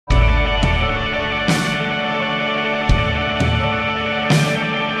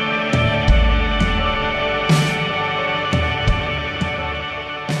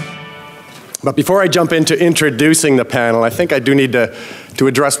But before I jump into introducing the panel, I think I do need to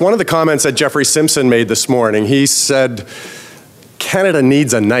address one of the comments that Jeffrey Simpson made this morning. He said, Canada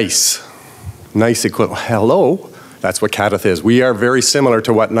needs a NICE equivalent. Hello? That's what CADTH is. We are very similar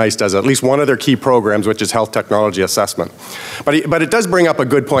to what NICE does, at least one of their key programs, which is health technology assessment. But it does bring up a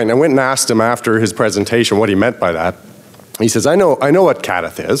good point. I went and asked him after his presentation what he meant by that. He says, I know what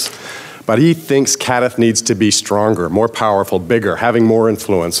CADTH is, but he thinks CADTH needs to be stronger, more powerful, bigger, having more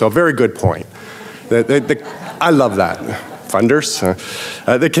influence. So a very good point. I love that. Funders.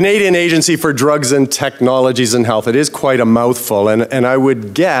 The Canadian Agency for Drugs and Technologies in Health, it is quite a mouthful, and I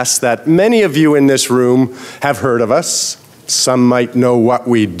would guess that many of you in this room have heard of us. Some might know what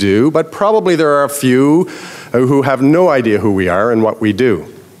we do, but probably there are a few who have no idea who we are and what we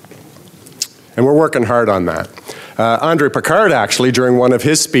do. And we're working hard on that. Andre Picard, actually, during one of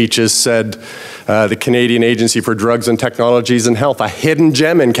his speeches said, the Canadian Agency for Drugs and Technologies in Health, a hidden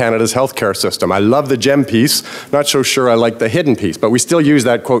gem in Canada's healthcare system. I love the gem piece, not so sure I like the hidden piece, but we still use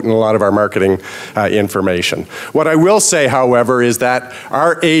that quote in a lot of our marketing information. What I will say, however, is that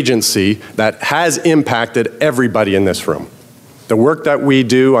our agency that has impacted everybody in this room. The work that we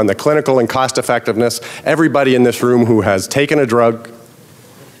do on the clinical and cost effectiveness, everybody in this room who has taken a drug,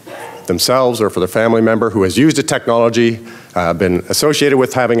 themselves or for their family member who has used a technology, been associated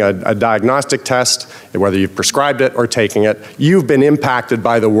with having a diagnostic test, whether you've prescribed it or taking it, you've been impacted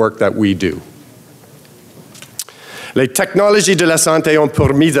by the work that we do. Les technologies de la santé ont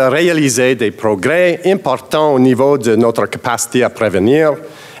permis de réaliser des progrès importants au niveau de notre capacité à prévenir,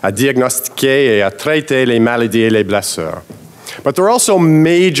 à diagnostiquer et à traiter les maladies et les blessures. But there are also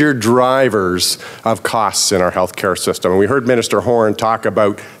major drivers of costs in our healthcare system. And we heard Minister Horn talk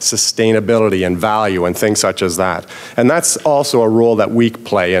about sustainability and value and things such as that. And that's also a role that we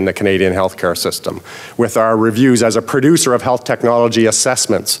play in the Canadian healthcare system with our reviews as a producer of health technology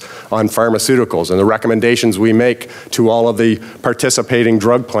assessments on pharmaceuticals and the recommendations we make to all of the participating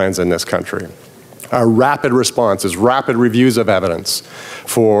drug plans in this country. Our rapid responses, rapid reviews of evidence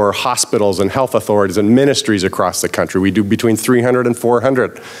for hospitals and health authorities and ministries across the country. We do between 300 and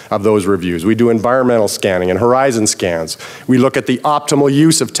 400 of those reviews. We do environmental scanning and horizon scans. We look at the optimal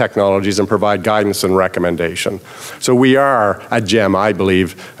use of technologies and provide guidance and recommendation. So we are a gem, I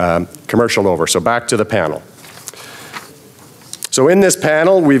believe, commercial over. So back to the panel. So in this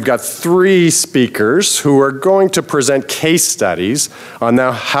panel, we've got 3 speakers who are going to present case studies on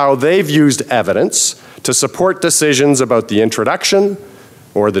how they've used evidence to support decisions about the introduction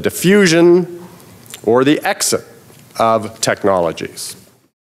or the diffusion or the exit of technologies.